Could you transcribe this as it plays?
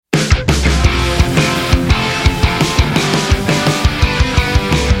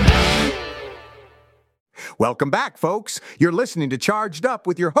Welcome back, folks. You're listening to Charged Up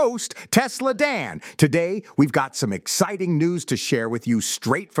with your host, Tesla Dan. Today, we've got some exciting news to share with you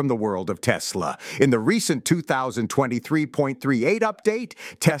straight from the world of Tesla. In the recent 2023.38 update,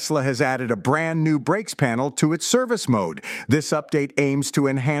 Tesla has added a brand new brakes panel to its service mode. This update aims to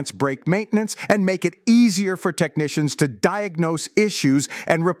enhance brake maintenance and make it easier for technicians to diagnose issues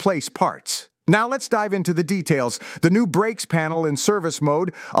and replace parts. Now let's dive into the details. The new brakes panel in service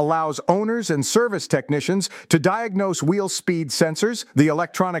mode allows owners and service technicians to diagnose wheel speed sensors, the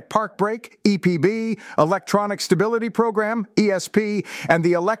electronic park brake, EPB, electronic stability program, ESP, and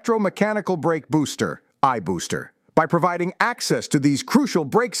the electromechanical brake booster, iBooster. By providing access to these crucial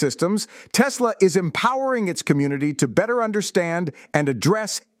brake systems, Tesla is empowering its community to better understand and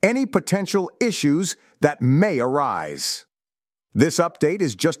address any potential issues that may arise. This update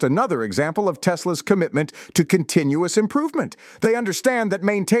is just another example of Tesla's commitment to continuous improvement. They understand that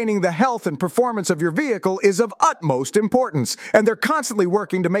maintaining the health and performance of your vehicle is of utmost importance, and they're constantly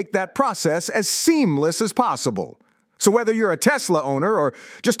working to make that process as seamless as possible. So whether you're a Tesla owner or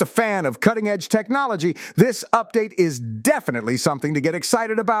just a fan of cutting-edge technology, this update is definitely something to get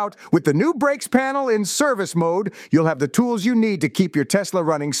excited about. With the new brakes panel in service mode, you'll have the tools you need to keep your Tesla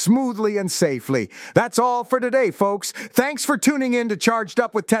running smoothly and safely. That's all for today, folks. Thanks for tuning in to Charged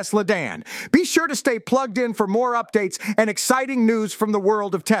Up with Tesla Dan. Be sure to stay plugged in for more updates and exciting news from the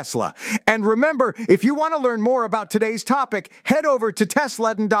world of Tesla. And remember, if you want to learn more about today's topic, head over to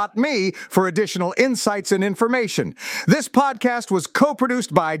Tesla.me for additional insights and information. This podcast was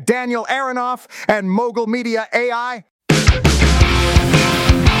co-produced by Daniel Aronoff and Mogul Media AI.